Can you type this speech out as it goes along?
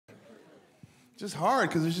just hard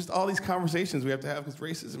because there's just all these conversations we have to have because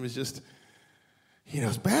racism is just,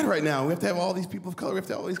 it's bad right now. We have to have all these people of color. We have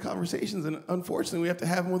to have all these conversations, and unfortunately, we have to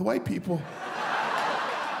have them with white people.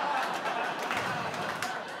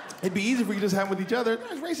 It'd be easy if we could just have them with each other.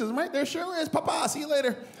 There's racism right there. Sure is. Papa, see you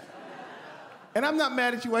later. And I'm not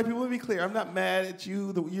mad at you, white people. Let me be clear. I'm not mad at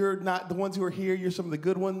you. You're not the ones who are here. You're some of the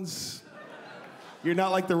good ones. You're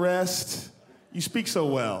not like the rest. You speak so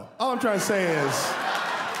well. All I'm trying to say is...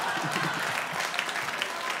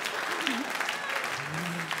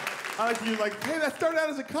 I like you, hey, that started out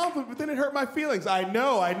as a compliment, but then it hurt my feelings. I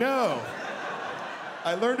know.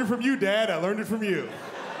 I learned it from you, Dad. I learned it from you.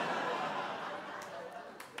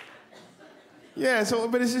 Yeah,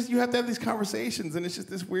 but it's just, you have to have these conversations, and it's just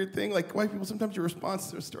this weird thing. Like, white people, sometimes your response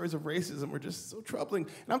to stories of racism are just so troubling.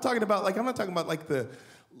 And I'm talking about, I'm not talking about,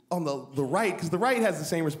 on the right, because the right has the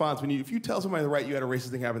same response. If you tell somebody on the right you had a racist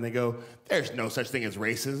thing happen, they go, there's no such thing as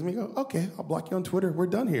racism. You go, okay, I'll block you on Twitter. We're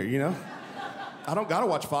done here, I don't gotta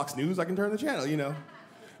watch Fox News. I can turn the channel,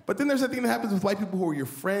 But then there's that thing that happens with white people who are your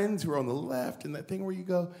friends, who are on the left, and that thing where you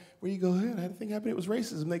go, hey, I had a thing happen, it was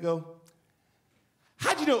racism. They go,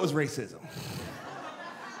 how'd you know it was racism?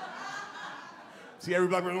 See every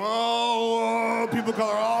black person, oh, people of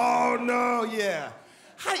color, oh no, yeah.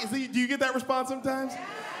 Do you get that response sometimes?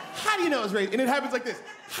 How do you know it's racism? And it happens like this.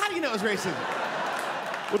 How do you know it's racism?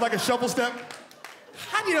 With a shuffle step.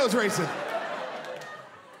 How do you know it's racism?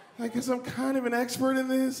 I guess I'm kind of an expert in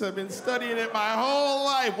this. I've been studying it my whole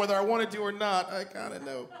life, whether I wanted to or not. I kind of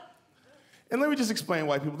know. And let me just explain,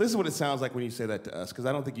 white people. This is what it sounds like when you say that to us, because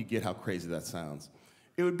I don't think you get how crazy that sounds.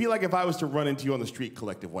 It would be like if I was to run into you on the street,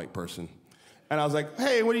 collective white person. And I was like,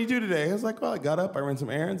 hey, what do you do today? I was like, well, I got up, I ran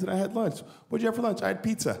some errands, and I had lunch. What'd you have for lunch? I had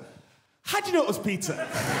pizza. How'd you know it was pizza?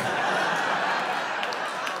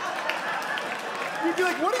 You'd be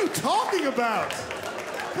like, what are you talking about?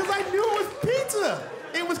 Because I knew it was pizza.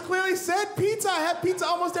 It was clearly said pizza. I have pizza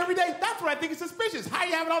almost every day. That's what I think is suspicious. How are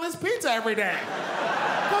you having all this pizza every day?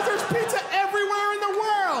 Because there's pizza everywhere in the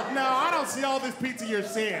world. No, I don't see all this pizza you're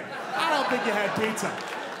seeing. I don't think you had pizza.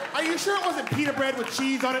 Are you sure it wasn't pita bread with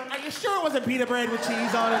cheese on it? Are you sure it wasn't pita bread with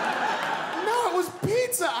cheese on it? No, it was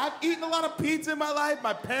pizza. I've eaten a lot of pizza in my life.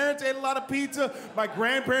 My parents ate a lot of pizza. My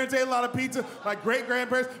grandparents ate a lot of pizza. My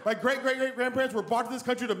great-grandparents, my great-great-great-grandparents were brought to this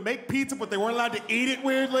country to make pizza, but they weren't allowed to eat it,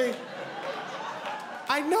 weirdly.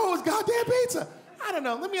 I know it was goddamn pizza. I don't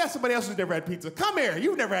know. Let me ask somebody else who's never had pizza. Come here.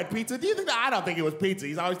 You've never had pizza. Do you think that? I don't think it was pizza.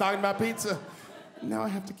 He's always talking about pizza. Now I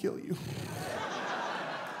have to kill you.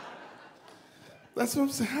 That's what I'm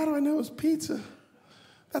saying. How do I know it's pizza?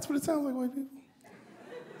 That's what it sounds like, white people.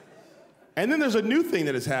 And then there's a new thing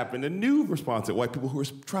that has happened, a new response at white people who are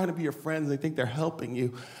trying to be your friends. They think they're helping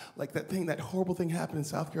you. Like that horrible thing happened in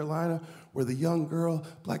South Carolina where the young girl,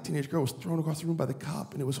 black teenage girl, was thrown across the room by the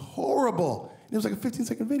cop, and it was horrible. And it was like a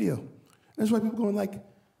 15-second video. And there's white people going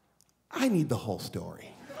I need the whole story.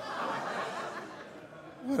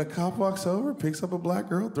 What, a cop walks over, picks up a black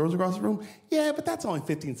girl, throws her across the room? Yeah, but that's only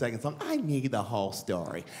 15 seconds long. I need the whole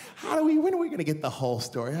story. When are we gonna get the whole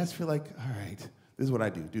story? I just feel like, all right, this is what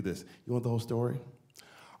I do. Do this. You want the whole story?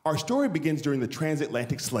 Our story begins during the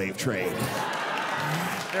transatlantic slave trade.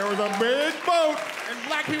 There was a big boat, and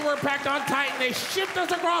black people were packed on tight, and they shipped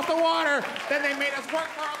us across the water. Then they made us work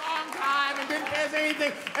for a long time and didn't pay us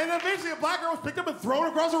anything. And then eventually a black girl was picked up and thrown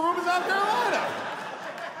across the room in South Carolina.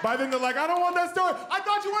 By then they're like, I don't want that story. I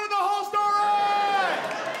thought you wanted the whole story!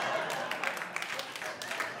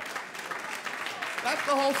 That's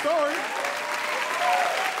the whole story.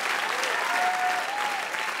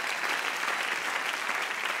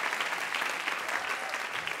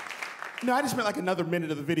 No, I just meant another minute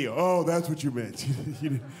of the video. Oh, that's what you meant.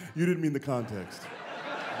 You didn't mean the context.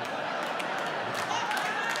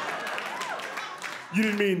 You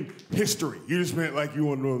didn't mean history. You just meant you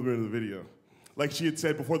want to know the minute of the video. Like she had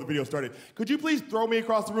said before the video started, could you please throw me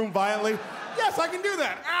across the room violently? Yes, I can do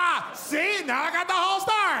that. Ah, see? Now I got the whole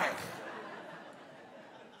story.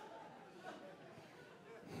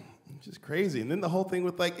 It's just crazy. And then the whole thing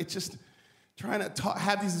with it's just trying to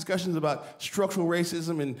have these discussions about structural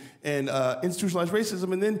racism and institutionalized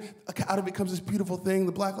racism, and then out of it comes this beautiful thing,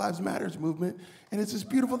 the Black Lives Matters movement, and it's this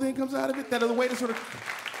beautiful thing comes out of it that is a way to sort of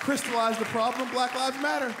crystallize the problem, Black Lives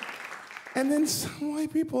Matter. And then some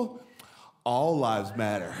white people, all lives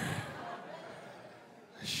matter.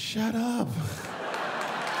 Shut up.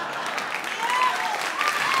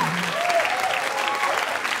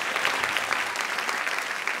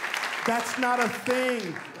 That's not a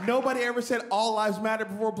thing. Nobody ever said all lives matter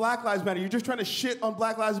before Black Lives Matter. You're just trying to shit on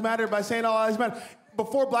Black Lives Matter by saying all lives matter.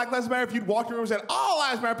 Before Black Lives Matter, if you'd walked in the room and said all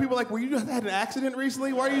lives matter, people were like, well, you had an accident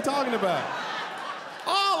recently? What are you talking about?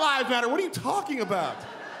 All lives lives matter. What are you talking about?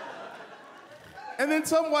 And then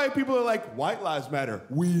some white people are like, white lives matter.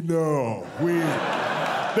 We know.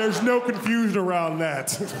 There's no confusion around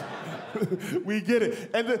that. We get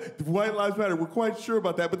it. And the white lives matter. We're quite sure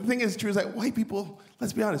about that. But the thing is true is that white people,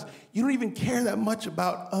 let's be honest, you don't even care that much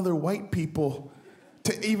about other white people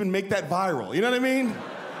to even make that viral. You know what I mean?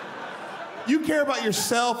 You care about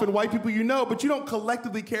yourself and white people you know, but you don't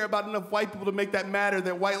collectively care about enough white people to make that matter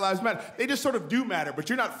that white lives matter. They just sort of do matter, but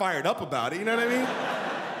you're not fired up about it. You know what I mean?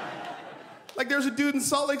 Like there's a dude in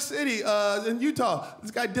Salt Lake City, in Utah. This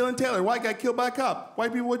guy, Dylan Taylor, white guy killed by a cop.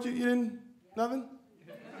 White people, what you didn't, nothing?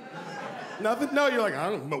 Nothing? No, you're like, I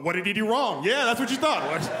don't know, but what did he do wrong? Yeah, that's what you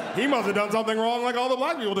thought. He must have done something wrong like all the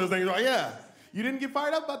black people do things wrong. Yeah. You didn't get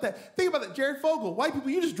fired up about that. Think about that, Jared Fogle. White people,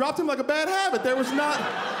 you just dropped him like a bad habit. There wasn't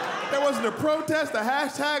a protest, a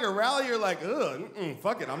hashtag, a rally. You're like, ugh,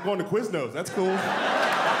 fuck it, I'm going to Quiznos. That's cool.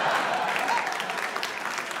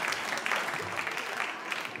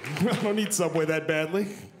 I don't need Subway that badly.